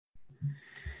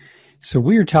So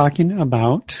we are talking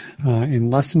about,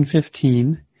 in lesson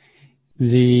 15,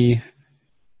 the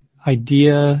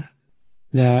idea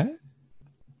that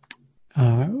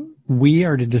we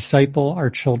are to disciple our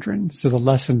children. So the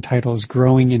lesson title is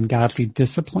Growing in Godly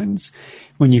Disciplines.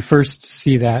 When you first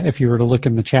see that, if you were to look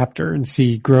in the chapter and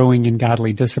see Growing in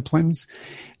Godly Disciplines,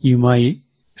 you might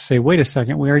say, wait a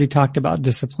second, we already talked about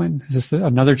discipline. Is this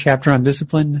another chapter on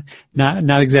discipline?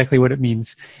 Not exactly what it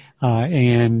means.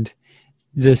 And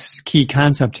this key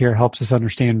concept here helps us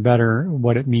understand better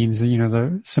what it means,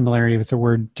 the similarity with the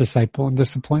word disciple and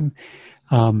discipline.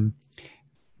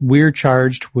 We're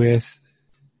charged with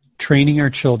training our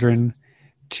children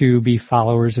to be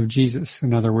followers of Jesus.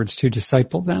 In other words, to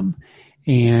disciple them.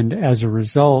 And as a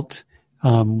result,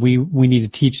 we need to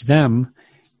teach them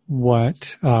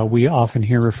what we often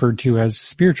hear referred to as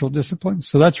spiritual disciplines.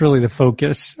 So that's really the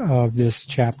focus of this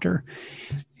chapter.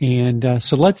 And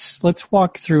so let's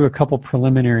walk through a couple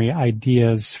preliminary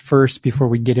ideas first before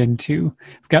we get into.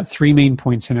 I've got 3 main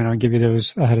points in it. I'll give you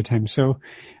those ahead of time. So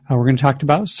we're going to talk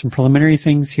about some preliminary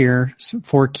things here,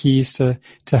 4 keys to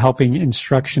helping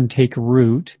instruction take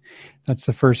root. That's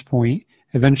the first point.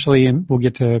 Eventually, and we'll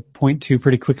get to point 2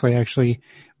 pretty quickly, actually,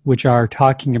 which are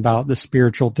talking about the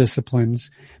spiritual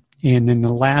disciplines. And then the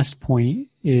last point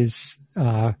is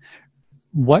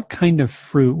what kind of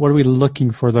fruit, what are we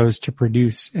looking for those to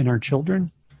produce in our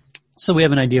children? So we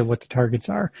have an idea of what the targets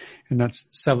are, and that's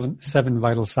seven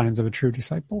vital signs of a true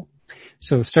disciple.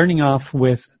 So starting off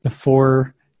with the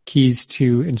 4 keys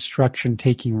to instruction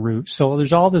taking root. So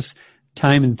there's all this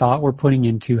time and thought we're putting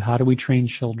into how do we train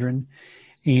children.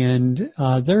 And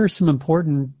there are some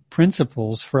important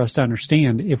principles for us to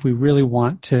understand if we really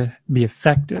want to be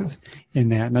effective in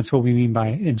that. And that's what we mean by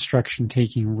instruction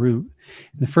taking root.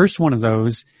 And the first one of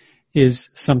those is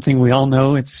something we all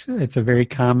know. It's a very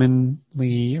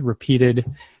commonly repeated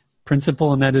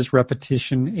principle, and that is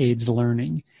repetition aids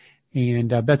learning.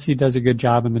 And Betsy does a good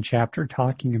job in the chapter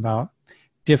talking about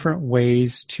different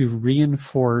ways to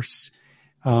reinforce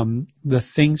the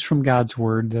things from God's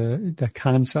Word, the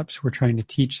concepts we're trying to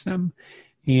teach them.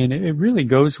 And it really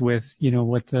goes with,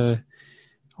 what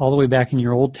all the way back in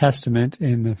your Old Testament,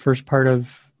 in the first part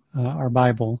of our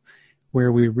Bible,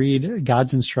 where we read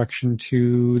God's instruction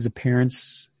to the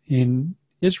parents in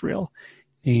Israel.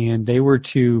 And they were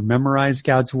to memorize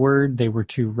God's Word. They were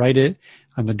to write it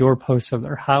on the doorposts of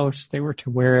their house. They were to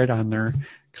wear it on their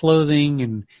clothing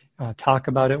and talk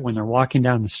about it when they're walking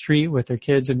down the street with their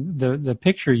kids. And the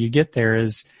picture you get there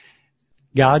is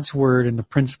God's Word and the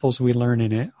principles we learn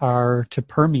in it are to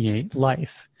permeate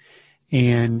life.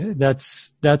 And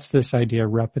that's this idea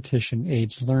of repetition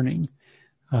aids learning.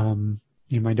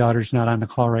 My daughter's not on the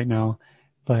call right now,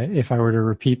 but if I were to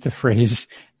repeat the phrase,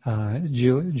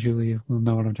 Julie will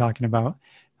know what I'm talking about.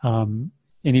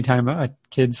 Anytime a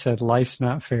kid said life's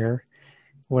not fair,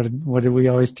 what did we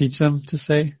always teach them to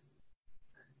say?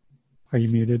 Are you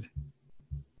muted?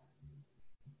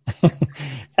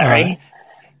 Sorry.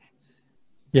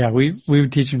 Yeah, we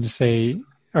would teach them to say,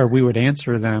 or we would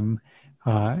answer them,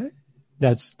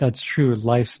 that's true.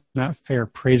 Life's not fair.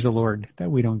 Praise the Lord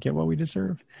that we don't get what we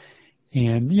deserve.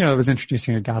 And, it was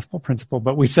introducing a gospel principle,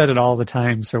 but we said it all the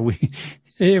time. So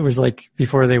it was like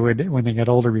when they got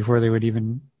older, before they would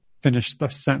even finish the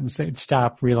sentence, they'd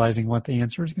stop realizing what the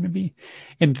answer is going to be.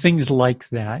 And things like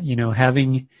that,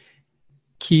 having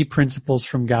key principles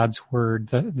from God's Word,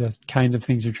 the kinds of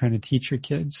things you're trying to teach your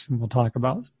kids, and we'll talk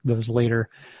about those later,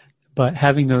 but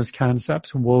having those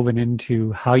concepts woven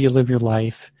into how you live your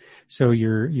life. So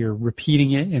you're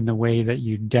repeating it in the way that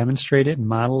you demonstrate it and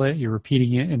model it. You're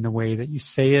repeating it in the way that you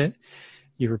say it.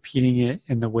 You're repeating it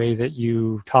in the way that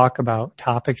you talk about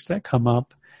topics that come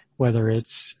up, whether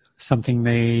it's something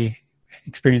they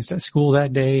experienced at school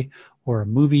that day, or a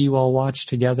movie you all watched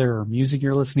together, or music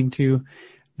you're listening to,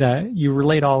 that you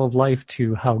relate all of life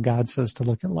to how God says to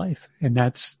look at life. And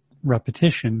that's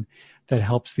repetition that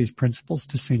helps these principles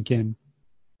to sink in.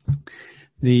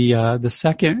 The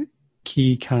second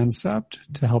key concept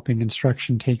to helping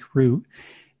instruction take root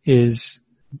is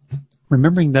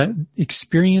remembering that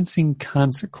experiencing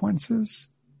consequences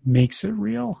makes it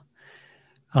real.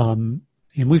 And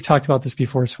we've talked about this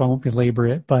before, so I won't belabor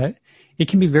it, but it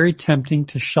can be very tempting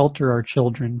to shelter our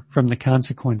children from the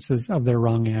consequences of their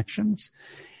wrong actions.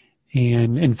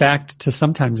 And in fact, to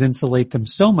sometimes insulate them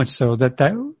so much so that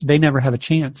they never have a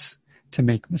chance to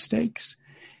make mistakes.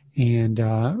 And,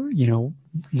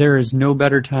 there is no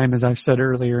better time, as I've said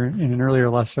earlier in an earlier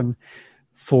lesson,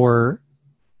 for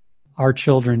our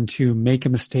children to make a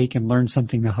mistake and learn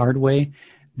something the hard way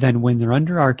than when they're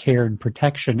under our care and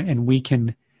protection, and we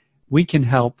can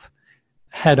help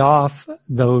head off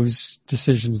those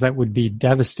decisions that would be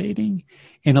devastating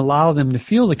and allow them to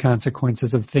feel the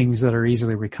consequences of things that are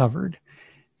easily recovered.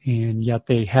 And yet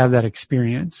they have that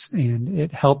experience, and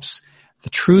it helps the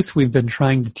truth we've been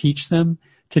trying to teach them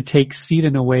to take seed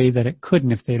in a way that it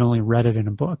couldn't if they'd only read it in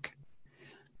a book.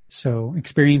 So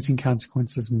experiencing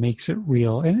consequences makes it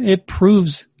real, and it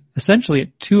proves, essentially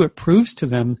it proves to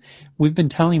them we've been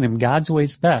telling them God's way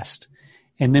is best.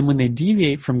 And then when they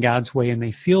deviate from God's way and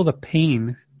they feel the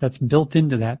pain that's built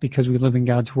into that because we live in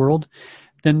God's world,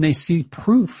 then they see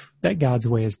proof that God's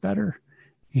way is better.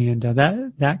 And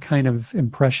that kind of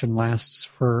impression lasts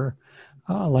for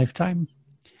a lifetime.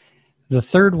 The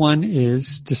third one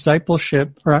is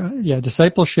discipleship.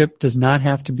 Discipleship does not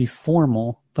have to be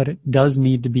formal, but it does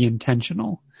need to be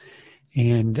intentional.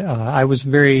 And I was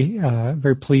very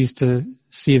pleased to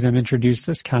see them introduce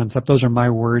this concept. Those are my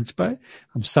words, but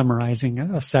I'm summarizing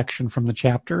a section from the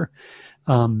chapter.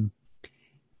 But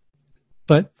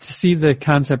to see the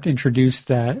concept introduced,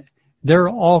 that there are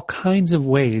all kinds of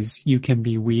ways you can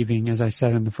be weaving, as I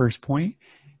said in the first point,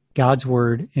 God's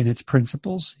word and its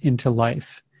principles into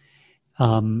life.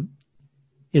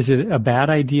 Is it a bad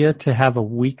idea to have a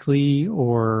weekly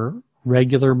or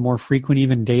regular, more frequent,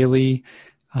 even daily,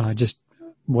 just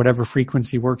whatever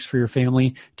frequency works for your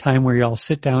family, time where you all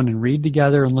sit down and read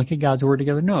together and look at God's word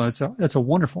together? No, that's a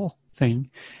wonderful thing.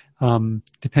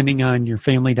 Depending on your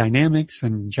family dynamics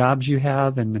and jobs you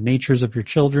have and the natures of your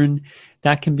children,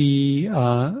 that can be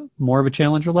more of a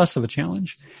challenge or less of a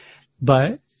challenge.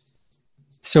 But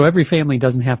so every family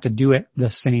doesn't have to do it the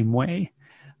same way.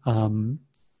 And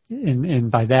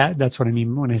by that's what I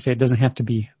mean when I say it doesn't have to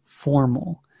be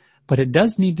formal, but it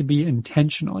does need to be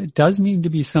intentional. It does need to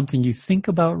be something you think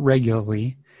about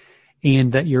regularly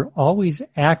and that you're always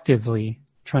actively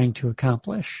trying to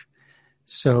accomplish.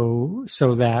 So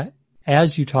that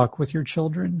as you talk with your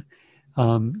children,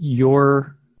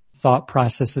 your thought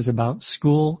process is about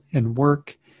school and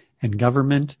work and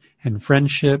government and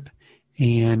friendship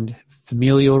and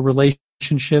familial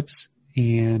relationships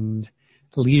and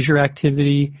leisure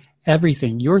activity,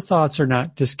 everything. Your thoughts are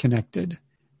not disconnected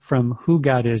from who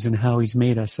God is and how He's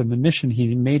made us and the mission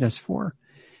He made us for.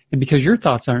 And because your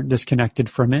thoughts aren't disconnected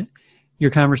from it,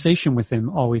 your conversation with Him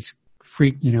always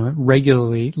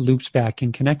regularly loops back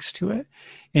and connects to it.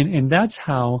 And that's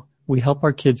how we help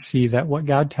our kids see that what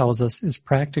God tells us is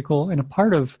practical and a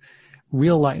part of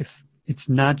real life. It's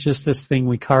not just this thing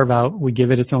we carve out, we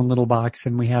give it its own little box,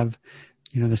 and we have,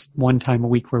 this one time a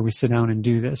week where we sit down and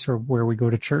do this, or where we go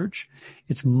to church.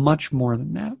 It's much more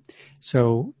than that.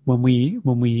 So when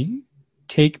we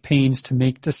take pains to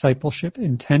make discipleship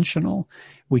intentional,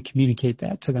 we communicate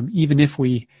that to them, even if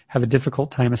we have a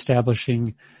difficult time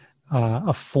establishing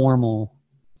a formal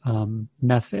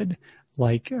method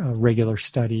like a regular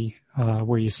study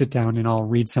where you sit down and all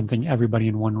read something, everybody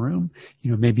in one room.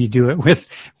 Maybe you do it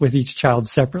with each child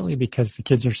separately because the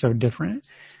kids are so different.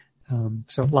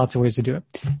 So lots of ways to do it.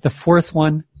 The fourth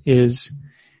one is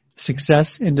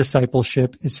success in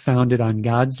discipleship is founded on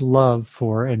God's love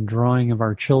for and drawing of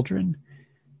our children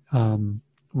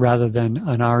rather than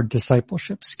on our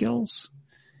discipleship skills.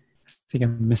 I think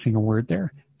I'm missing a word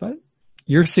there, but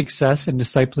your success in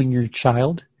discipling your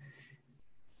child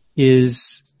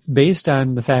is based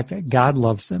on the fact that God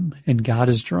loves them and God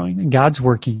is drawing and God's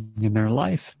working in their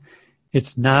life.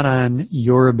 It's not on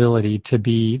your ability to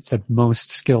be the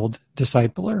most skilled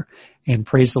discipler, and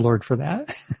praise the Lord for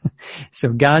that. So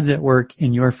God's at work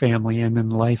in your family and in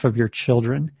the life of your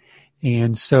children.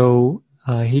 And so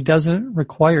He doesn't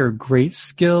require great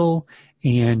skill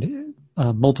and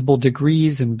multiple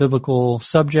degrees in biblical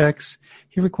subjects.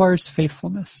 He requires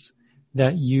faithfulness,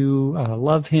 that you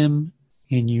love Him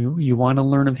and you want to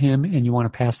learn of Him and you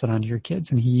want to pass that on to your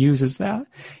kids. And He uses that.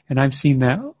 And I've seen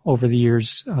that over the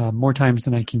years, more times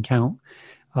than I can count.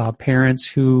 Parents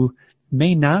who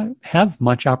may not have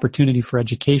much opportunity for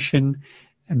education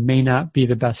and may not be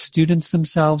the best students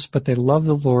themselves, but they love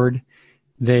the Lord.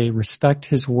 They respect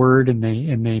His word and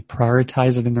they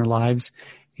prioritize it in their lives.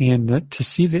 And to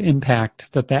see the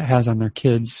impact that has on their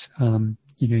kids,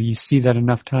 you see that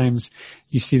enough times,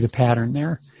 you see the pattern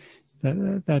there.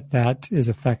 That is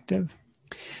effective.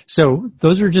 So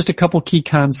those are just a couple key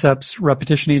concepts.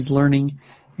 Repetition aids learning.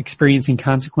 Experiencing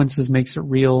consequences makes it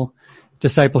real.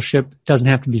 Discipleship doesn't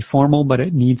have to be formal, but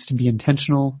it needs to be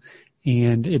intentional.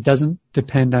 And it doesn't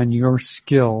depend on your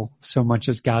skill so much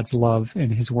as God's love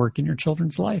and His work in your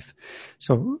children's life.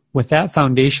 So with that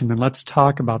foundation, then let's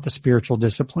talk about the spiritual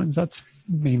disciplines. That's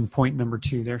main point number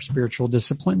 2 there, spiritual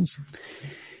disciplines.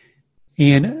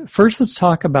 And first, let's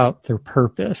talk about their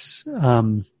purpose.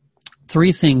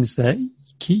 3 things that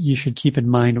you should keep in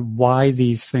mind why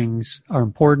these things are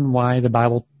important, why the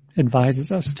Bible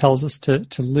advises us, tells us to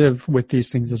live with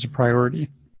these things as a priority.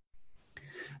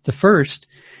 The first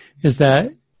is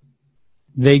that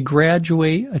they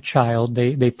graduate a child,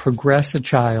 they progress a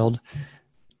child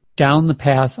down the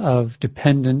path of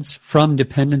dependence, from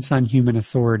dependence on human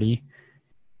authority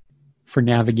for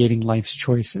navigating life's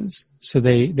choices. So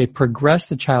they progress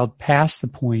the child past the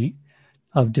point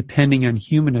of depending on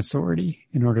human authority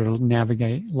in order to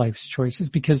navigate life's choices,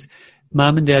 because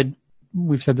mom and dad,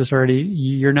 we've said this already,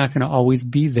 you're not going to always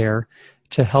be there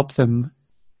to help them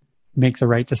make the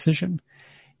right decision.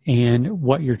 And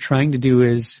what you're trying to do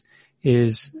is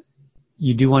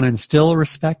you do want to instill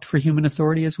respect for human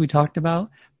authority, as we talked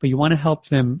about, but you want to help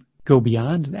them go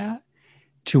beyond that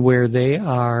to where they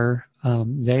are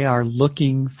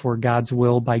looking for God's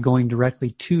will by going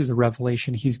directly to the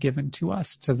revelation He's given to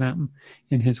us, to them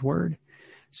in His Word.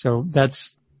 So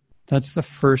that's the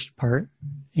first part.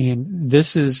 And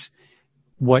this is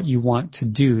what you want to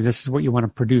do. This is what you want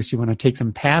to produce. You want to take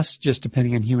them past just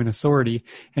depending on human authority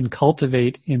and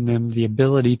cultivate in them the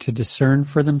ability to discern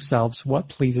for themselves what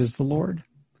pleases the Lord.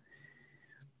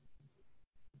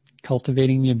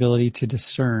 Cultivating the ability to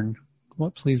discern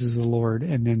what pleases the Lord.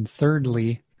 And then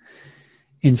thirdly,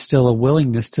 instill a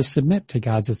willingness to submit to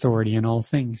God's authority in all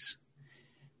things.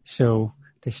 So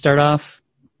they start off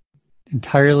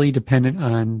entirely dependent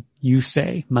on you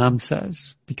say, mom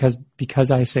says, because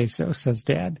I say so, says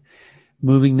dad.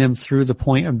 Moving them through the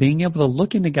point of being able to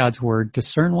look into God's Word,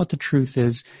 discern what the truth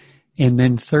is, and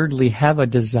then thirdly, have a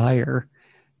desire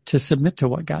to submit to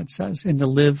what God says and to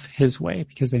live His way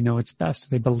because they know it's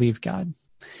best. They believe God.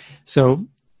 So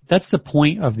that's the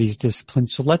point of these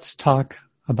disciplines. So let's talk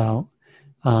about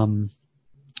them.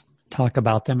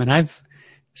 And I've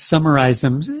summarized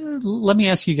them. Let me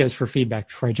ask you guys for feedback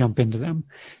before I jump into them.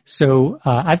 So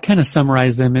I've kind of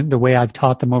summarized them in the way I've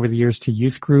taught them over the years to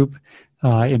youth group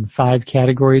in 5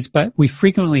 categories, but we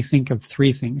frequently think of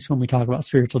 3 things when we talk about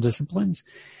spiritual disciplines.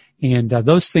 And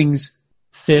those things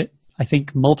fit, I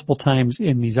think, multiple times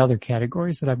in these other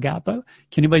categories that I've got. But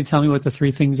can anybody tell me what the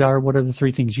 3 things are? What are the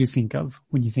 3 things you think of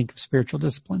when you think of spiritual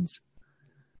disciplines?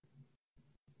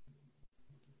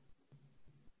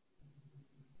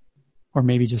 Or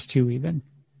maybe just 2 even.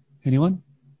 Anyone?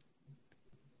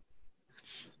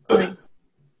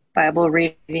 Bible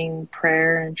reading,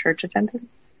 prayer, and church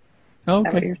attendance.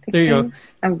 Okay, there you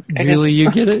go. Julie,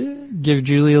 you give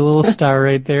Julie a little star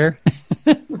right there.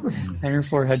 On your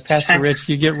forehead. Pastor Rich,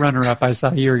 you get runner-up. I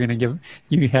saw you were going to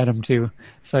you had him too.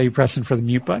 I saw you pressing for the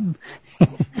mute button.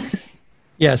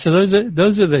 Yeah, so those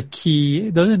are the key,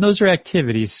 those are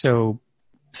activities. So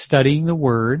studying the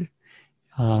Word,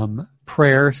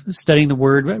 prayer, studying the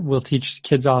Word, we'll teach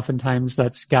kids oftentimes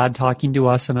that's God talking to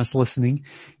us and us listening.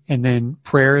 And then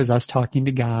prayer is us talking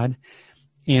to God.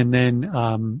 And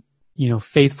then,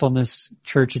 faithfulness,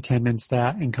 church attendance,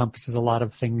 that encompasses a lot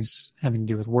of things having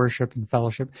to do with worship and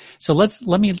fellowship. So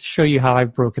let me show you how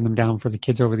I've broken them down for the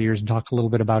kids over the years and talk a little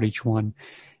bit about each one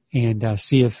and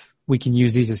see if we can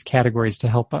use these as categories to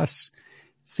help us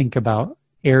think about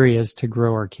areas to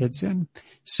grow our kids in.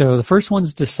 So the first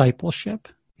one's discipleship.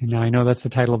 And I know that's the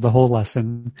title of the whole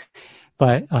lesson,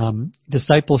 but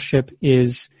discipleship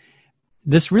is,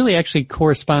 this really actually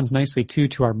corresponds nicely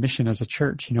to our mission as a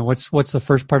church. What's the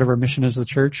first part of our mission as a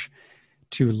church?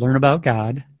 To learn about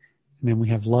God, and then we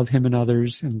have love Him and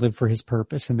others and live for His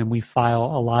purpose, and then we file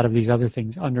a lot of these other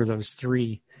things under those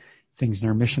 3 things in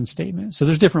our mission statement. So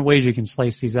there's different ways you can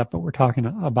slice these up, but we're talking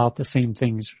about the same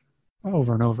things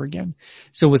over and over again.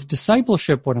 So with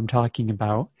discipleship, what I'm talking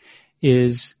about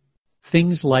is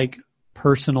things like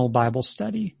personal Bible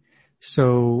study.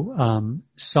 So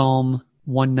Psalm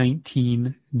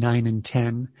 119, 9 and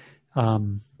 10. I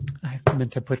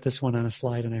meant to put this one on a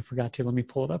slide and I forgot to. Let me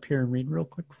pull it up here and read real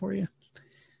quick for you.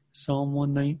 Psalm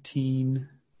 119.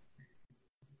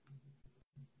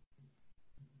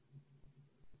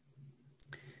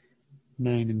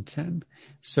 Nine and 10.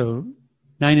 So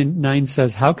 9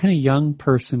 says, how can a young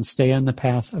person stay on the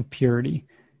path of purity?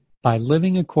 By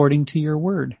living according to your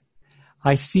word.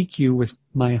 I seek you with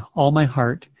all my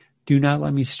heart. Do not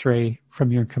let me stray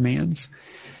from your commands.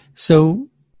 So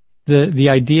the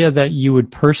idea that you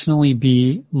would personally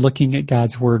be looking at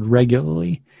God's word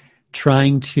regularly,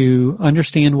 trying to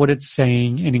understand what it's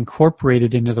saying and incorporate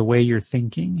it into the way you're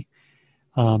thinking,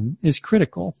 is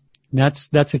critical. And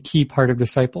that's a key part of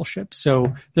discipleship.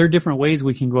 So there are different ways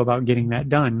we can go about getting that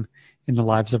done in the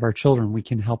lives of our children. We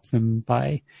can help them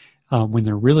by, when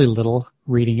they're really little,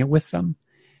 reading it with them.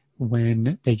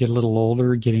 When they get a little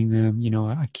older, getting them,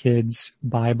 a kid's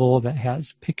Bible that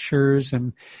has pictures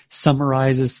and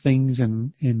summarizes things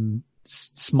in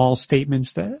small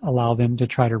statements that allow them to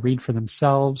try to read for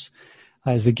themselves.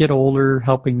 As they get older,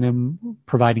 helping them,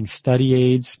 providing study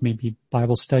aids, maybe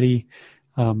Bible study,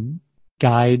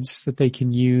 guides that they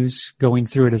can use, going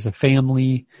through it as a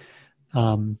family.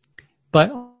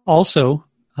 But also,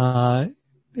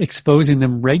 exposing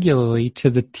them regularly to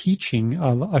the teaching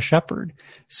of a shepherd.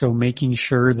 So making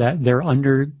sure that they're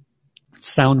under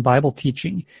sound Bible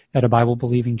teaching at a Bible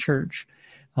believing church.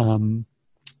 And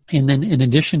then in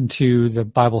addition to the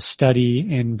Bible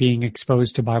study and being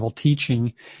exposed to Bible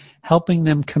teaching, helping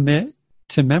them commit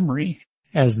to memory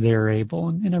as they're able.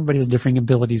 And everybody has differing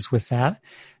abilities with that.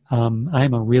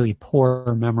 I'm a really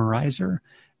poor memorizer.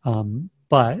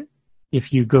 But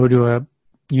if you go to a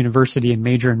university and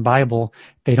major in Bible,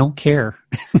 they don't care.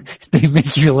 They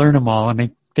make you learn them all,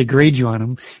 and they grade you on them,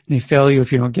 and they fail you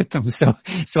if you don't get them. So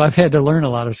I've had to learn a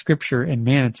lot of scripture, and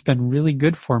man, it's been really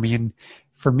good for me. And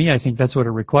for me, I think that's what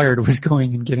it required, was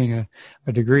going and getting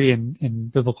a degree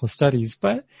in biblical studies.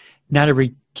 But not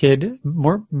every kid,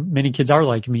 many kids are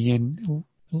like me, and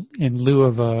in lieu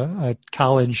of a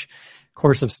college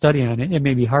course of study on it, it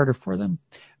may be harder for them.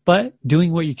 But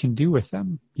doing what you can do with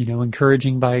them,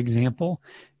 encouraging by example,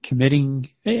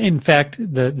 committing. In fact,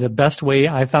 the best way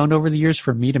I found over the years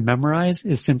for me to memorize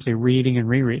is simply reading and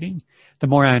rereading. The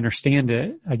more I understand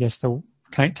it, I guess the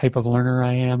type of learner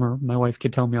I am, or my wife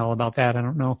could tell me all about that. I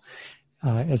don't know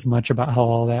as much about how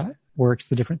all that works,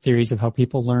 the different theories of how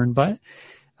people learn. But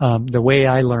the way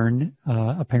I learn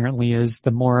apparently is the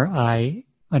more I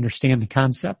understand the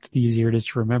concept, the easier it is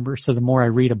to remember. So the more I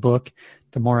read a book,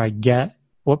 the more I get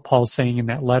what Paul's saying in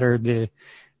that letter, the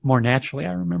more naturally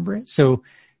I remember it. So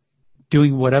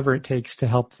doing whatever it takes to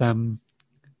help them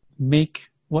make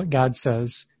what God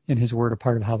says in his word a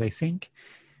part of how they think.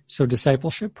 So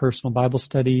discipleship, personal Bible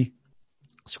study,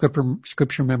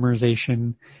 scripture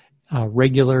memorization,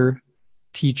 regular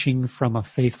teaching from a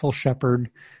faithful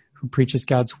shepherd who preaches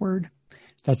God's word.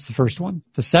 That's the first one.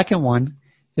 The second one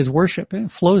is worship.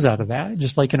 It flows out of that,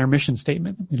 just like in our mission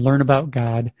statement. We learn about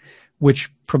God,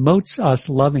 which promotes us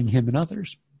loving him and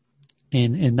others.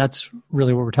 And that's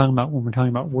really what we're talking about when we're talking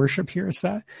about worship here, is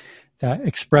that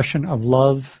expression of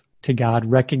love to God,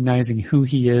 recognizing who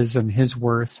he is and his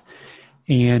worth,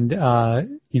 and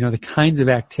the kinds of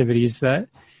activities that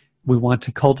we want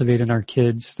to cultivate in our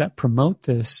kids that promote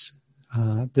this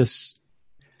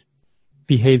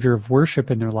behavior of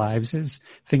worship in their lives is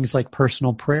things like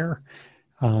personal prayer.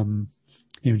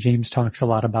 James talks a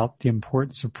lot about the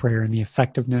importance of prayer and the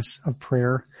effectiveness of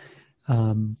prayer.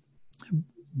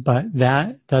 But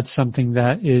that's something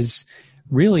that is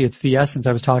really, it's the essence.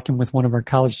 I was talking with one of our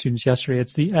college students yesterday.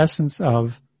 It's the essence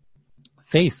of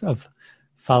faith, of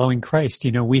following Christ.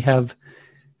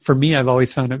 For me, I've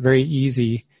always found it very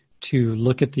easy to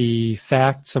look at the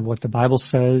facts of what the Bible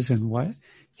says and what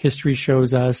history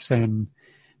shows us and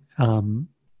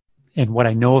what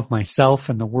I know of myself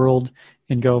and the world,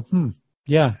 and go,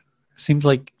 yeah, seems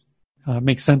like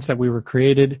makes sense that we were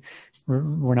created.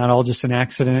 We're not all just an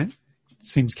accident. It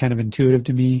seems kind of intuitive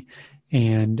to me.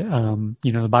 And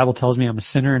the Bible tells me I'm a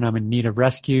sinner and I'm in need of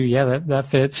rescue. Yeah, that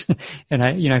fits. And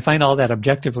I find all that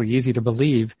objectively easy to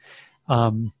believe.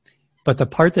 But the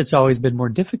part that's always been more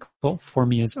difficult for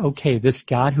me is, okay, this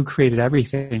God who created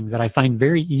everything that I find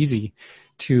very easy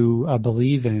to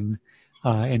believe in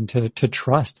and to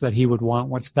trust that he would want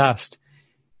what's best,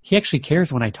 he actually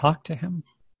cares when I talk to him.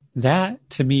 That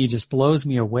to me just blows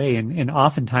me away, and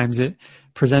oftentimes it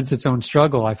presents its own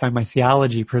struggle. I find my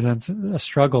theology presents a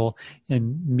struggle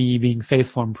in me being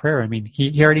faithful in prayer. I mean,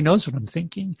 he already knows what I'm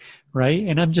thinking, right?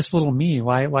 And I'm just little me.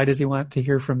 Why does he want to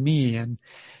hear from me? And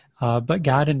but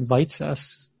God invites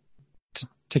us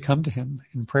to come to him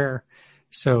in prayer.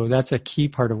 So that's a key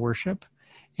part of worship.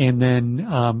 And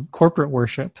then corporate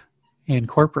worship and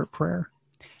corporate prayer,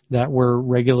 that we're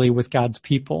regularly with God's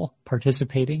people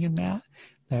participating in that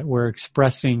we're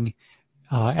expressing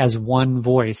as one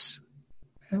voice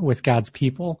with God's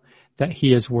people that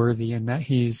he is worthy and that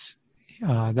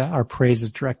that our praise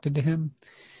is directed to him.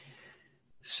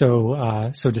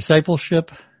 So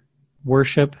discipleship,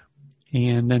 worship,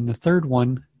 and then the third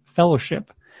one,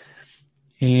 fellowship.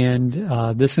 And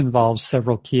this involves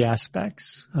several key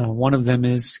aspects. One of them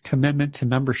is commitment to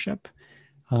membership.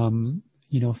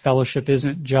 Fellowship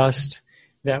isn't just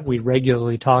that we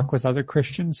regularly talk with other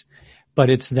Christians, but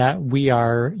it's that we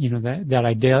are, that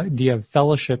idea of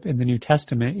fellowship in the New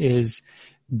Testament is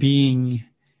being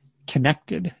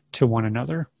connected to one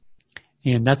another.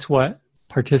 And that's what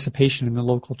participation in the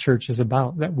local church is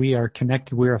about, that we are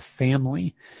connected. We're a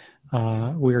family.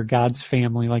 We are God's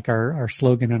family, like our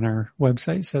slogan on our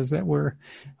website says, that we're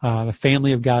the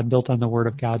family of God built on the word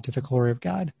of God to the glory of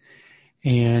God.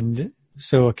 And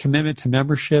so a commitment to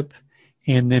membership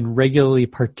and then regularly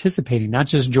participating, not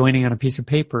just joining on a piece of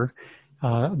paper,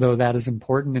 though that is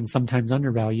important and sometimes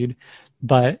undervalued,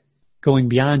 but going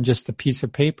beyond just the piece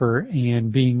of paper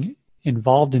and being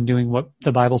involved in doing what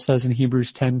the Bible says in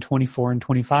Hebrews 10:24 and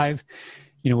 25.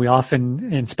 We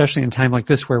often, and especially in a time like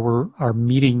this where our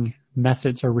meeting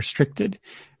methods are restricted,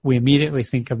 we immediately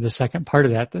think of the second part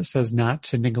of that says not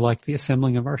to neglect the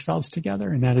assembling of ourselves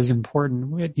together. And that is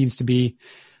important. It needs to be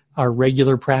our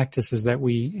regular practices that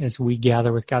as we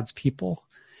gather with God's people,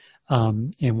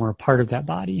 and we're a part of that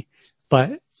body.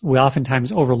 But we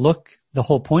oftentimes overlook the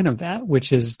whole point of that,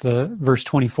 which is the verse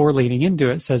 24 leading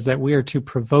into it says that we are to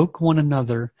provoke one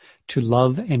another to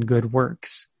love and good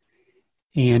works.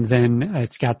 And then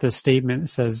it's got this statement that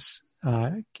says,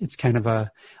 it's kind of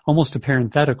almost a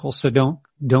parenthetical. So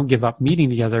don't give up meeting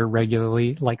together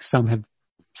regularly like some have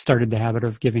started the habit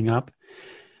of giving up.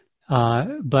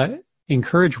 But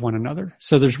encourage one another.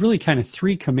 So there's really kind of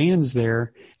three commands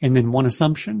there and then one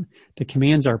assumption. The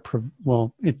commands are,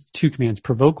 it's two commands: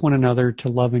 provoke one another to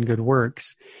love and good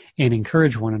works and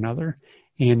encourage one another.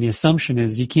 And the assumption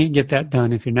is you can't get that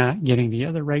done if you're not getting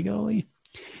together regularly.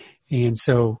 And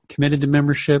so committed to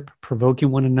membership,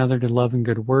 provoking one another to love and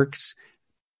good works.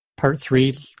 Part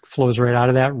 3 flows right out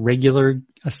of that: regular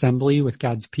assembly with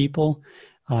God's people,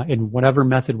 in whatever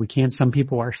method we can. Some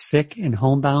people are sick and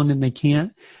homebound and they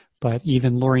can't. But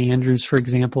even Lori Andrews, for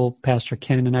example, Pastor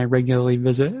Ken and I regularly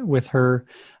visit with her.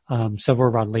 Several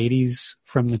of our ladies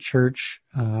from the church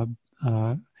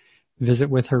visit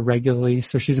with her regularly.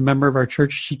 So she's a member of our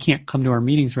church. She can't come to our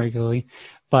meetings regularly,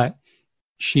 but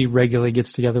she regularly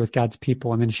gets together with God's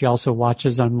people. And then she also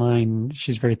watches online.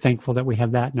 She's very thankful that we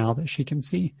have that now that she can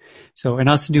see. So, and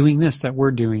us doing this that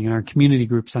we're doing in our community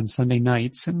groups on Sunday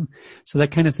nights. And so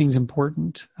that kind of thing's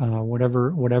important,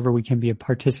 whatever we can be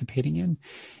participating in.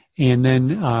 And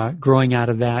then, growing out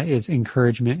of that is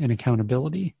encouragement and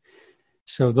accountability.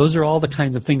 So those are all the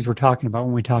kinds of things we're talking about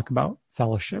when we talk about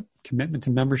fellowship: commitment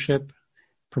to membership,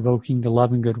 provoking to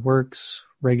love and good works,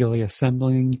 regularly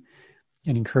assembling,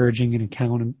 and encouraging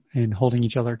and holding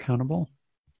each other accountable.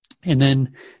 And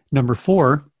then number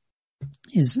 4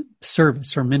 is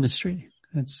service or ministry.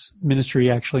 That's ministry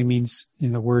actually means,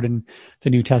 the word in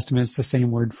the New Testament is the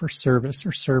same word for service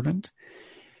or servant.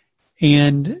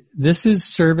 And this is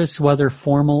service, whether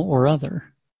formal or other.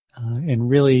 And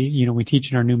really, we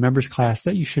teach in our new members class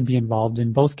that you should be involved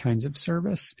in both kinds of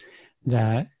service,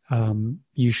 that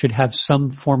you should have some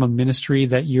form of ministry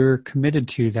that you're committed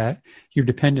to, that you're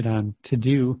dependent on to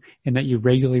do, and that you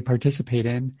regularly participate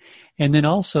in. And then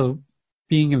also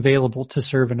being available to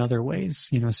serve in other ways.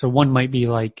 So one might be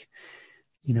like,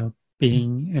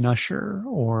 being an usher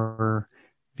or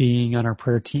being on our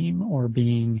prayer team or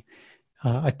being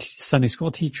a Sunday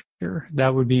school teacher.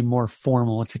 That would be more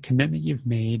formal. It's a commitment you've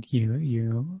made. If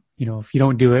you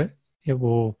don't do it, it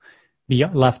will be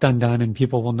left undone and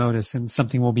people will notice and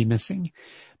something will be missing.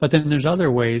 But then there's other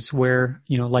ways where,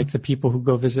 like the people who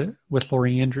go visit with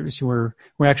Lori Andrews, we're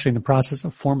actually in the process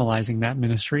of formalizing that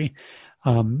ministry.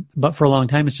 But for a long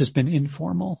time, it's just been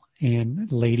informal,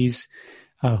 and ladies,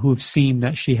 who've seen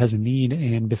that she has a need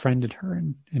and befriended her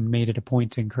and made it a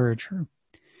point to encourage her.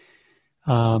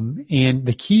 And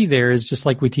the key there is, just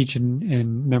like we teach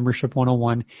in Membership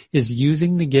 101, is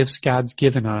using the gifts God's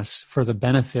given us for the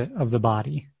benefit of the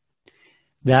body.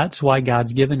 That's why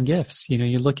God's given gifts.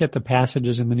 You look at the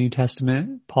passages in the New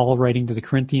Testament, Paul writing to the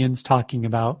Corinthians, talking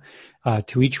about,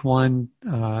 to each one,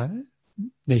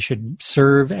 they should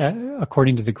serve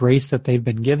according to the grace that they've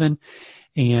been given.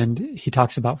 And he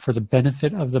talks about for the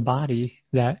benefit of the body,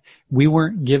 that we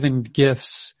weren't given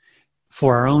gifts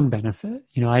for our own benefit.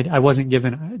 I wasn't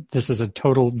given, this is a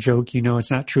total joke,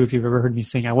 it's not true if you've ever heard me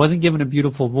sing. I wasn't given a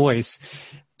beautiful voice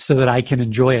so that I can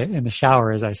enjoy it in the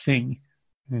shower as I sing.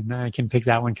 And I can pick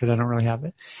that one because I don't really have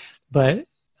it. But,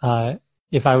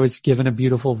 if I was given a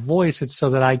beautiful voice, it's so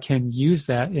that I can use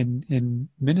that in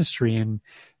ministry and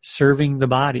serving the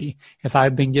body. If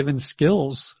I've been given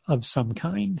skills of some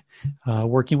kind,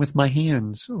 working with my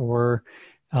hands or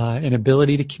an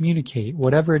ability to communicate,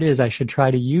 whatever it is, I should try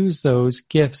to use those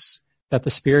gifts that the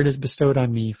Spirit has bestowed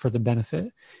on me for the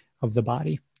benefit of the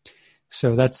body.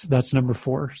 So that's number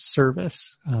 4,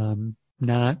 service.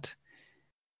 There's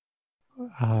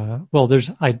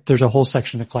a whole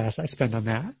section of class I spend on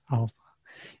that.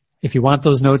 If you want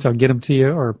those notes, I'll get them to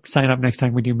you, or sign up next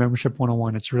time we do Membership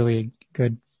 101. It's really a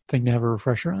good thing to have a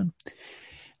refresher on.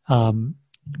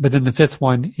 But then the 5th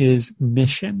one is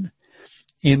mission.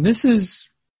 And this is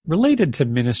related to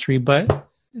ministry, but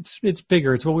it's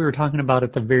bigger. It's what we were talking about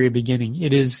at the very beginning.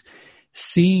 It is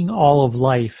seeing all of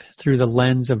life through the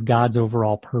lens of God's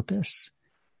overall purpose.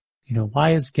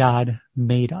 Why has God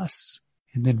made us?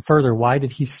 And then further, why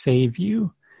did he save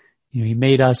you? He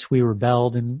made us, we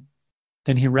rebelled, and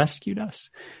then he rescued us.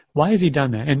 Why has he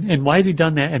done that? And why has he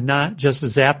done that and not just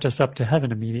zapped us up to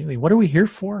heaven immediately? What are we here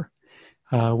for?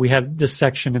 We have this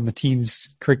section in the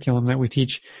teens curriculum that we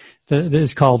teach that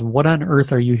is called, "What on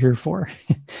earth are you here for?"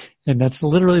 And that's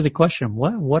literally the question.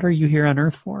 What are you here on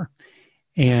earth for?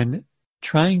 And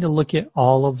trying to look at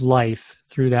all of life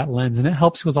through that lens. And it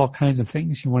helps with all kinds of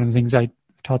things. One of the things I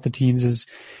taught the teens is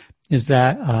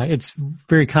that it's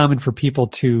very common for people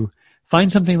to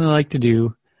find something they like to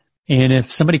do, and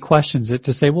if somebody questions it,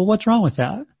 to say, well, what's wrong with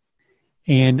that?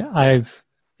 And I've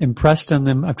tried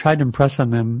to impress on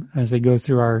them as they go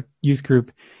through our youth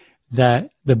group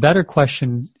that the better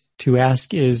question to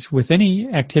ask is, with any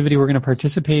activity we're going to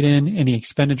participate in, any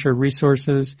expenditure of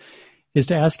resources, is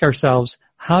to ask ourselves,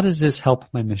 how does this help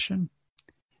my mission?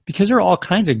 Because there are all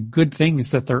kinds of good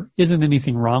things that there isn't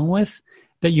anything wrong with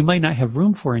that you might not have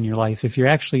room for in your life if you're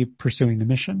actually pursuing the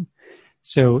mission.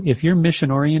 So if you're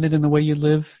mission oriented in the way you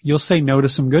live, you'll say no to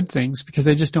some good things because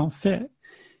they just don't fit.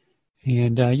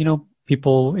 And,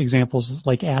 examples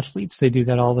like athletes, they do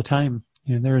that all the time.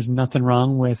 There is nothing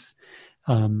wrong with,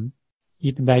 eating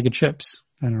a bag of chips.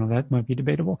 I don't know, that might be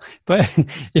debatable. But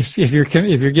if you're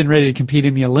getting ready to compete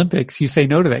in the Olympics, you say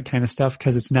no to that kind of stuff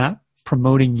because it's not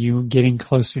promoting you getting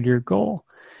closer to your goal.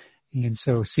 And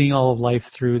so seeing all of life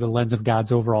through the lens of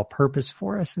God's overall purpose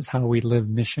for us is how we live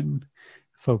mission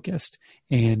focused.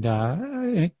 And,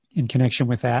 in connection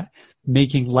with that,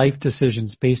 making life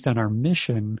decisions based on our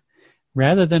mission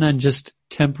rather than on just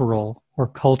temporal or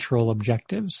cultural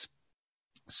objectives.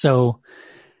 So,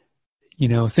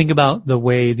 think about the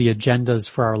way the agendas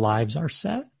for our lives are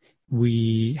set.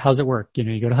 How's it work?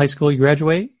 You go to high school, you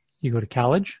graduate, you go to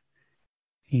college,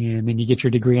 and then you get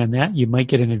your degree on that. You might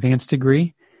get an advanced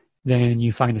degree. Then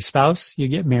you find a spouse, you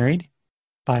get married,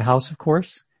 buy a house, of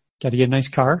course, got to get a nice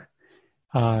car.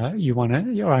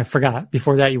 I forgot,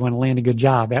 before that you want to land a good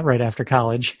job right after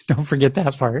college. Don't forget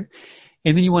that part.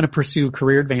 And then you want to pursue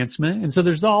career advancement. And so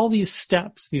there's all these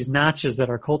steps, these notches that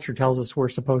our culture tells us we're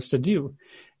supposed to do.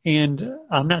 And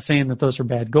I'm not saying that those are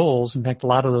bad goals. In fact, a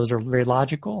lot of those are very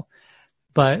logical.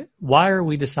 But why are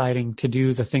we deciding to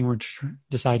do the thing we're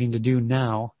deciding to do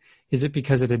now? Is it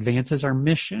because it advances our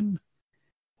mission?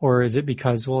 Or is it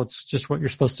because, it's just what you're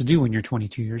supposed to do when you're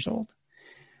 22 years old?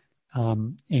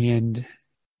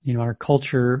 Our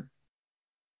culture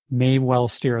may well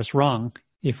steer us wrong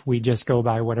if we just go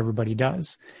by what everybody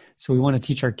does. So we want to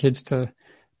teach our kids to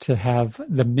have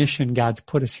the mission God's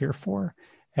put us here for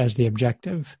as the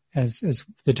objective, as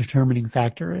the determining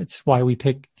factor. It's why we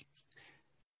pick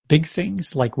big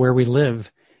things like where we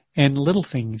live and little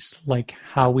things like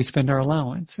how we spend our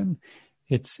allowance. And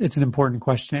it's an important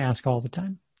question to ask all the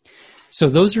time. So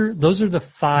those are the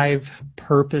 5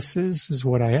 purposes is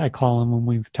what I call them when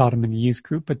we've taught them in the youth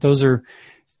group. But those are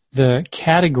the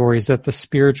categories that the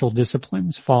spiritual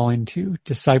disciplines fall into: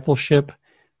 discipleship,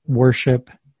 worship,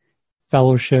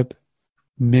 fellowship,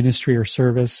 ministry or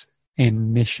service,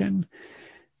 and mission.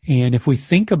 And if we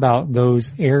think about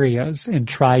those areas and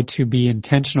try to be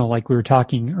intentional, like we were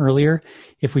talking earlier,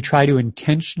 if we try to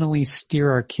intentionally steer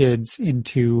our kids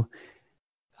into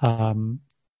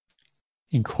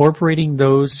incorporating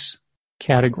those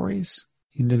categories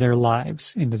into their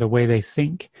lives, into the way they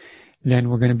think, then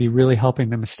we're going to be really helping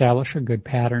them establish a good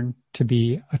pattern to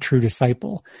be a true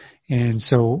disciple. And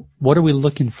so what are we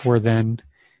looking for then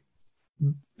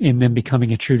in them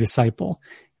becoming a true disciple?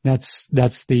 That's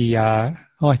the,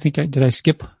 did I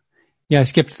skip? Yeah, I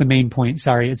skipped the main point.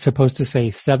 Sorry. It's supposed to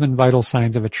say 7 vital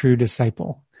signs of a true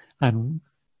disciple on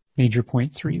major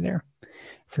point 3 there.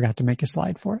 Forgot to make a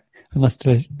slide for it. Unless,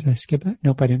 did I skip it?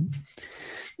 Nope, I didn't.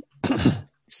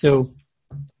 So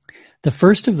the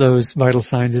first of those vital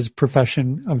signs is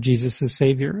profession of Jesus as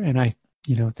Savior. And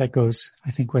that goes,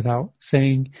 I think, without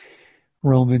saying.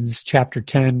 Romans chapter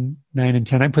 10, 9 and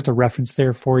 10. I put the reference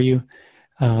there for you.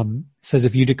 It says,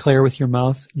 if you declare with your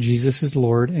mouth Jesus is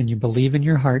Lord and you believe in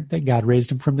your heart that God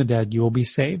raised him from the dead, you will be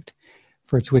saved.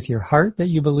 For it's with your heart that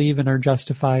you believe and are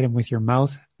justified, and with your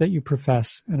mouth that you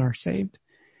profess and are saved.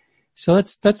 So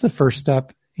that's the first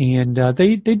step. And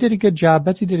they did a good job.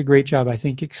 Betsy did a great job, I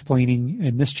think, explaining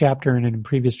in this chapter and in a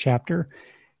previous chapter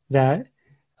that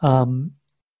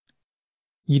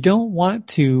you don't want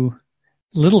to,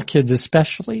 little kids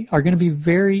especially, are going to be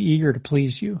very eager to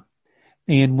please you.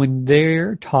 And when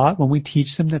they're taught, when we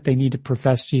teach them that they need to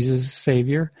profess Jesus as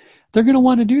Savior, they're going to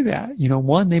want to do that.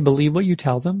 One, they believe what you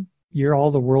tell them. You're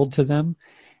all the world to them.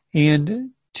 And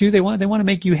Two, they want to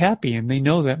make you happy, and they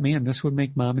know that, man, this would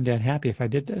make mom and dad happy if I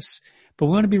did this. But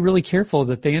we want to be really careful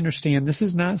that they understand this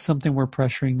is not something we're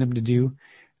pressuring them to do.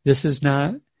 This is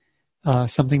not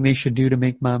something they should do to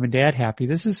make mom and dad happy.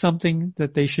 This is something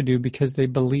that they should do because they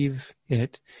believe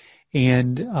it.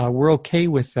 And we're okay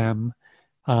with them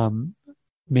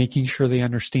making sure they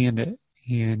understand it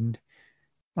and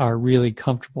are really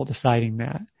comfortable deciding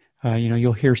that.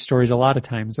 You'll hear stories a lot of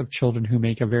times of children who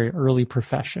make a very early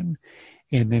profession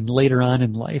and then later on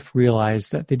in life realize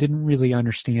that they didn't really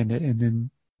understand it. And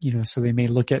then, so they may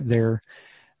look at their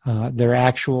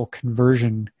actual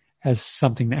conversion as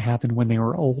something that happened when they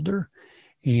were older.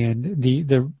 And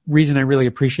the reason I really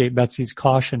appreciate Betsy's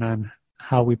caution on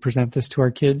how we present this to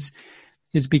our kids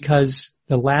is because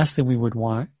the last thing we would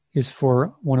want is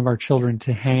for one of our children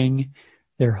to hang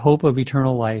their hope of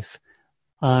eternal life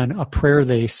on a prayer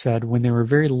they said when they were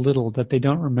very little that they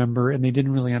don't remember and they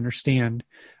didn't really understand,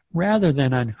 rather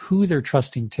than on who they're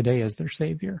trusting today as their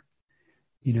Savior.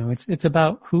 It's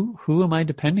about who am I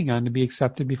depending on to be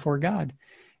accepted before God?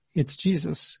 It's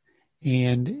Jesus.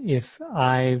 And if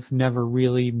I've never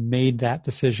really made that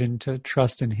decision to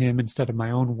trust in Him instead of my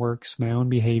own works, my own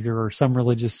behavior, or some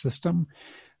religious system,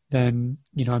 then,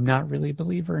 I'm not really a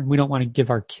believer. And we don't want to give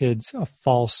our kids a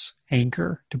false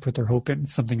anchor to put their hope in,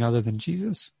 something other than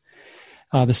Jesus.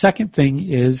 The second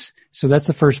thing is, so that's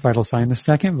the first vital sign. The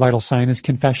second vital sign is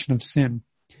confession of sin.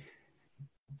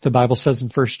 The Bible says in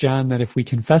 1 John that if we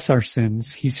confess our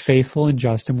sins, He's faithful and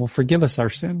just and will forgive us our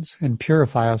sins and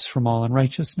purify us from all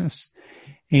unrighteousness.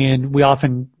 And we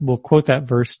often will quote that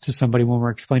verse to somebody when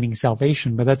we're explaining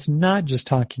salvation, but that's not just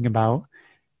talking about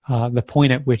the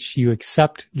point at which you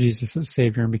accept Jesus as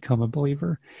Savior and become a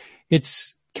believer.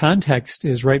 Its context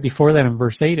is right before that in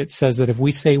verse 8. It says that if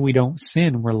we say we don't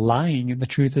sin, we're lying and the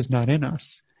truth is not in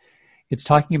us. It's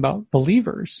talking about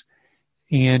believers.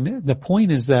 And the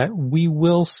point is that we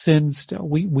will sin still.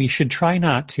 We should try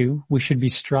not to. We should be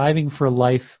striving for a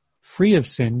life free of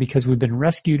sin because we've been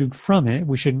rescued from it.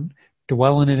 We shouldn't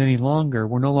dwell in it any longer.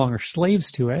 We're no longer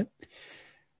slaves to it.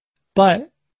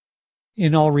 But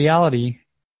in all reality,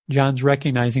 John's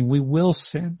recognizing we will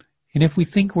sin. And if we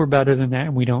think we're better than that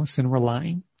and we don't sin, we're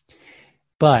lying.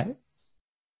 But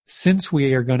since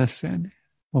we are going to sin,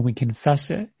 when we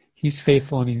confess it, He's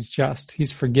faithful and He's just.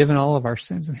 He's forgiven all of our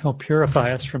sins and He'll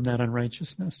purify us from that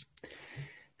unrighteousness.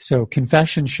 So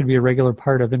confession should be a regular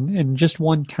part of it. And just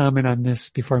one comment on this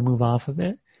before I move off of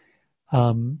it.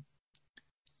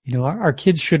 Our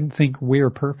kids shouldn't think we're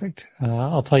perfect.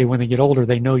 I'll tell you, when they get older,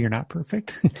 they know you're not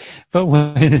perfect. But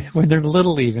when they're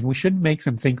little even, we shouldn't make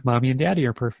them think mommy and daddy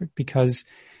are perfect, because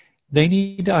they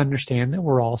need to understand that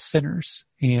we're all sinners.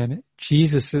 And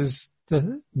Jesus is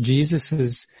the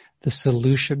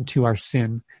solution to our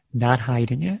sin, not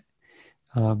hiding it,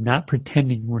 not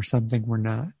pretending we're something we're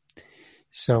not.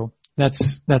 So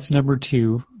that's number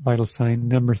 2, vital sign.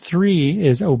 Number 3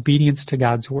 is obedience to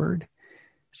God's word.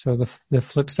 So the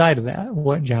flip side of that,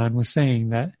 what John was saying,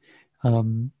 that,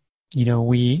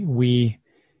 we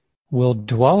will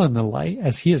dwell in the light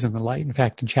as He is in the light. In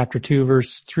fact, in chapter 2,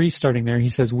 verse 3, starting there, he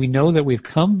says, we know that we've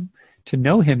come to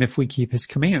know Him if we keep His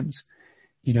commands.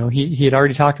 He had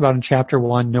already talked about in chapter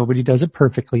 1, nobody does it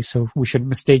perfectly, so we shouldn't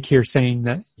mistake here saying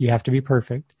that you have to be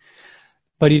perfect.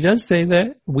 But he does say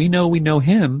that we know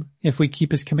Him if we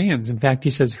keep His commands. In fact, he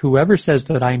says, whoever says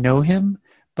that I know Him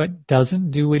but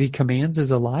doesn't do what He commands is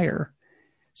a liar.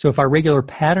 So if our regular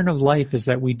pattern of life is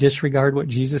that we disregard what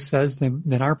Jesus says,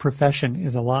 then our profession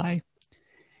is a lie.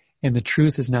 And the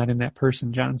truth is not in that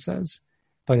person, John says.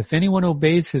 But if anyone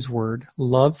obeys His word,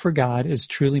 love for God is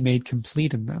truly made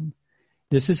complete in them.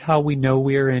 This is how we know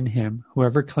we are in Him.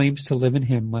 Whoever claims to live in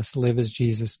Him must live as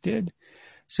Jesus did.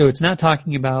 So it's not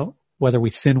talking about whether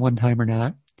we sin one time or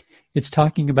not. It's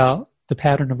talking about the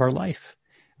pattern of our life.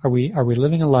 Are we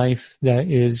living a life that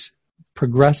is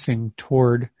progressing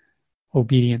toward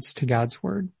obedience to God's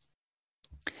word?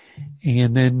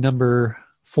 And then number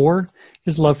 4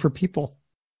 is love for people.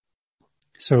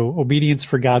 So obedience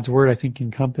for God's word, I think,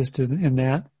 encompassed in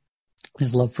that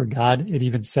is love for God. It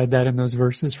even said that in those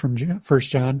verses from 1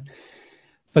 John.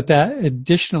 But that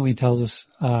additionally tells us,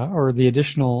 or the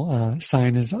additional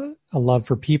sign is a love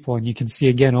for people. And you can see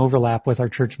again overlap with our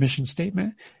church mission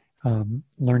statement,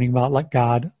 learning about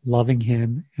God, loving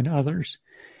Him and others.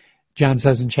 John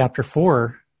says in chapter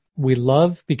 4, we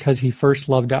love because He first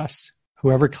loved us.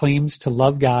 Whoever claims to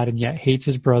love God and yet hates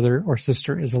his brother or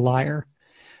sister is a liar.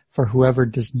 For whoever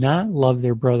does not love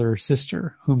their brother or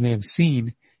sister whom they have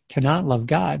seen cannot love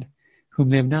God, whom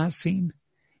they have not seen.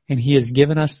 And He has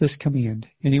given us this command: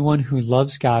 anyone who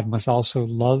loves God must also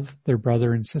love their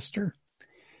brother and sister.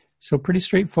 So pretty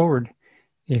straightforward.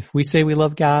 if we say we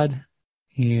love God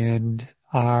and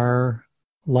our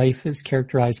life is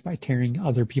characterized by tearing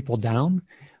other people down,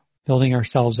 building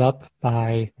ourselves up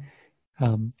by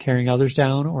tearing others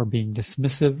down or being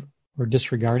dismissive or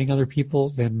disregarding other people,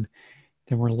 then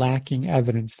we're lacking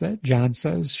evidence that John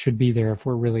says should be there if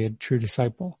we're really a true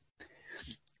disciple.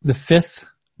 The fifth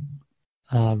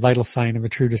vital sign of a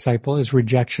true disciple is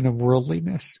rejection of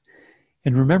worldliness.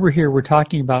 And remember here, we're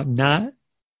talking about not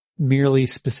merely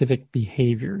specific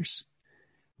behaviors.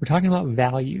 We're talking about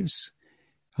values.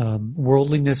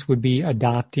 Worldliness would be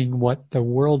adopting what the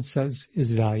world says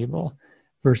is valuable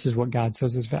versus what God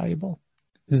says is valuable.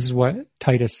 This is what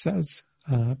Titus says.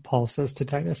 Paul says to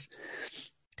Titus,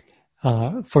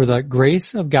 for the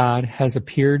grace of God has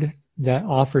appeared that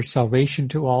offers salvation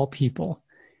to all people.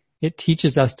 It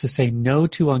teaches us to say no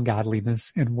to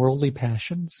ungodliness and worldly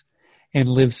passions and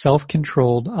live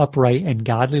self-controlled, upright, and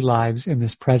godly lives in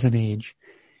this present age.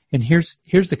 And here's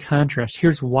the contrast.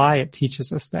 Here's why it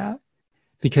teaches us that.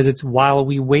 Because it's while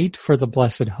we wait for the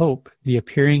blessed hope, the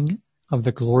appearing of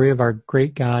the glory of our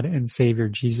great God and Savior,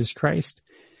 Jesus Christ,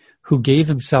 who gave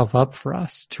himself up for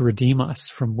us to redeem us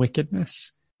from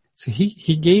wickedness. So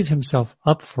he gave himself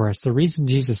up for us. The reason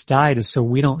Jesus died is so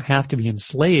we don't have to be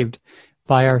enslaved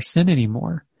by our sin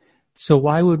anymore. So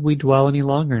why would we dwell any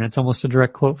longer? And it's almost a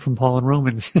direct quote from Paul in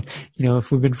Romans.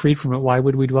 If we've been freed from it, why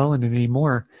would we dwell in it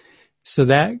anymore? So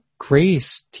that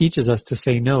grace teaches us to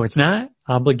say no. It's not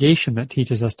obligation that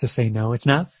teaches us to say no. It's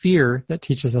not fear that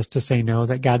teaches us to say no,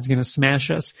 that God's going to smash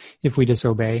us if we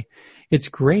disobey. It's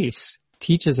grace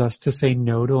teaches us to say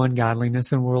no to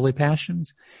ungodliness and worldly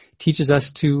passions. Teaches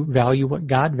us to value what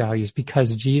God values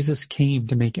because Jesus came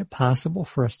to make it possible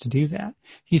for us to do that.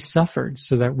 He suffered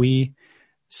so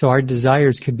our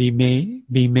desires could be made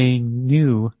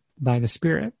new by the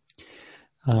Spirit.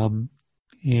 And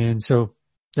so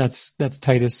that's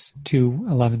Titus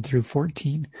 2:11 through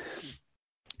 14.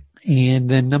 And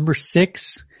then number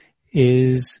 6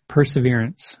 is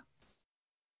perseverance.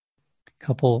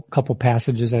 Couple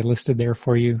passages I listed there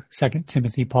for you. 2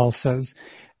 Timothy, Paul says,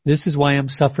 this is why I'm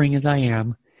suffering as I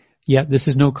am, yet this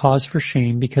is no cause for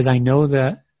shame because I know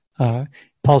that,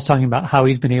 Paul's talking about how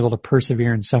he's been able to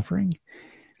persevere in suffering.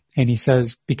 And he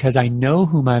says, because I know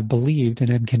whom I've believed and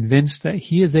am convinced that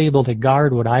he is able to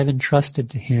guard what I've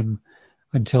entrusted to him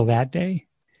until that day.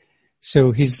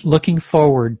 So he's looking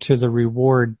forward to the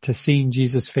reward, to seeing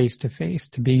Jesus face to face,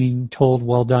 to being told,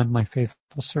 well done, my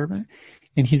faithful servant.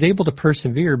 And he's able to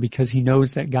persevere because he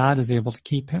knows that God is able to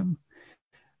keep him.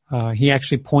 He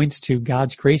actually points to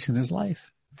God's grace in his life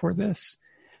for this.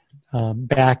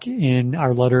 Back in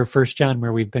our letter of 1 John,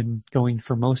 where we've been going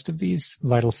for most of these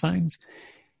vital signs,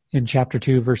 in chapter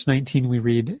 2, verse 19, we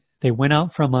read, they went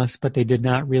out from us, but they did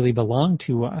not really belong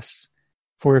to us.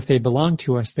 For if they belonged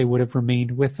to us, they would have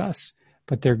remained with us.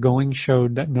 But their going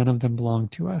showed that none of them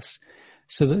belonged to us.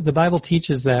 So the Bible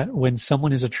teaches that when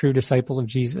someone is a true disciple of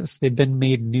Jesus, they've been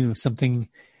made new. Something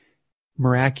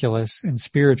miraculous and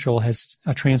spiritual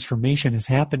a transformation has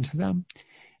happened to them.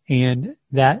 And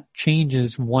that change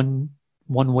is one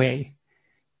way.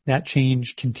 That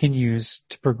change continues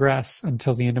to progress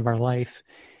until the end of our life.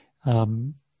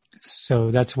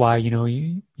 So that's why,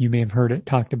 you may have heard it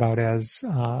talked about as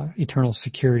eternal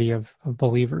security of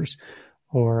believers,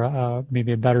 or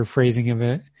maybe a better phrasing of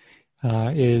it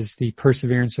is the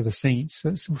perseverance of the saints.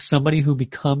 Somebody who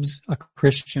becomes a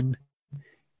Christian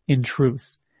in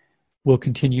truth will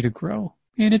continue to grow.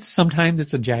 And sometimes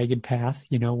it's a jagged path.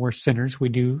 We're sinners. We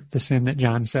do the sin that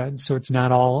John said. So it's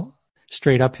not all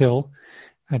straight uphill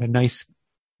at a nice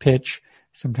pitch.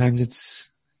 Sometimes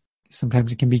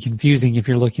it can be confusing if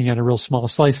you're looking at a real small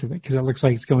slice of it because it looks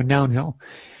like it's going downhill.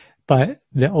 But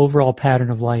the overall pattern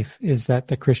of life is that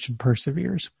the Christian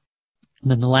perseveres.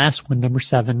 And then the last one, number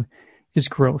 7, is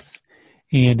growth.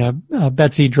 And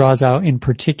Betsy draws out in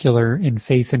particular in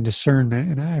faith and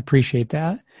discernment, and I appreciate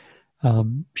that.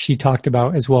 She talked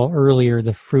about as well earlier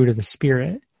the fruit of the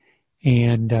Spirit.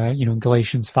 And,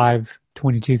 Galatians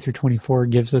 5:22 through 24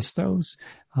 gives us those.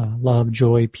 Love,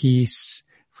 joy, peace,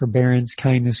 forbearance,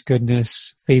 kindness,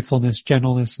 goodness, faithfulness,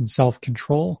 gentleness, and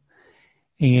self-control.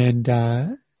 And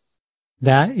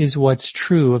that is what's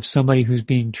true of somebody who's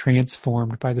being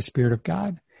transformed by the Spirit of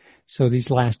God. So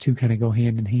these last two kind of go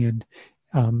hand in hand.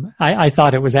 I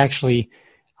thought it was actually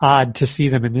odd to see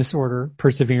them in this order,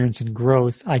 perseverance and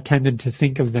growth. I tended to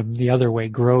think of them the other way,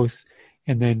 growth,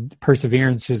 and then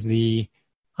perseverance is the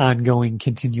ongoing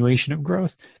continuation of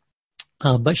growth.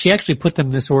 But she actually put them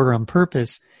in this order on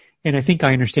purpose. And I think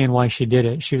I understand why she did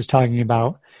it. She was talking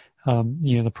about,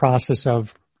 the process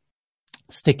of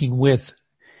sticking with,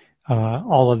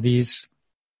 all of these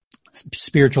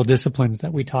spiritual disciplines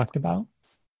that we talked about.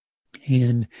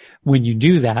 And when you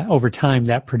do that over time,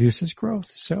 that produces growth.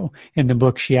 So in the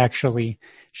book, she actually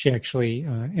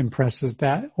impresses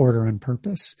that order and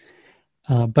purpose.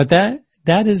 But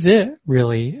that is it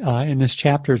really, in this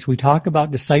chapter. As we talk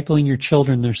about discipling your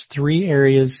children, there's 3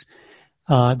 areas,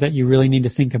 that you really need to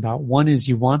think about. One is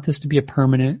you want this to be a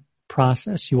permanent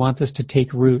process. You want this to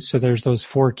take root. So there's those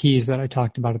 4 keys that I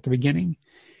talked about at the beginning.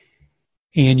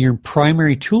 And your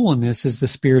primary tool in this is the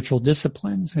spiritual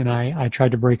disciplines. And I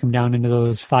tried to break them down into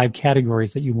those 5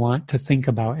 categories that you want to think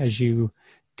about as you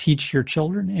teach your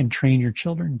children and train your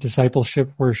children: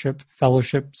 discipleship, worship,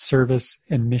 fellowship, service,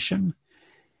 and mission.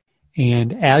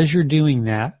 And as you're doing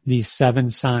that, these 7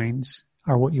 signs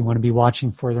are what you want to be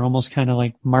watching for. They're almost kind of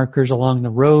like markers along the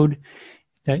road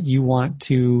that you want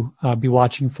to be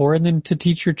watching for, and then to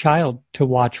teach your child to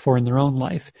watch for in their own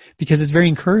life. Because it's very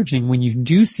encouraging when you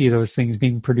do see those things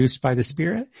being produced by the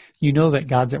Spirit. You know that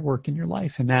God's at work in your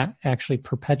life, and that actually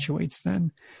perpetuates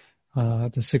then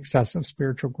the success of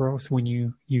spiritual growth when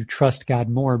you trust God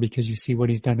more because you see what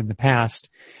He's done in the past,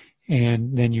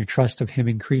 and then your trust of Him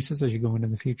increases as you go into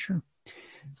the future.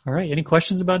 All right. Any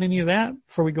questions about any of that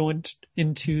before we go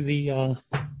into the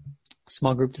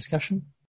small group discussion?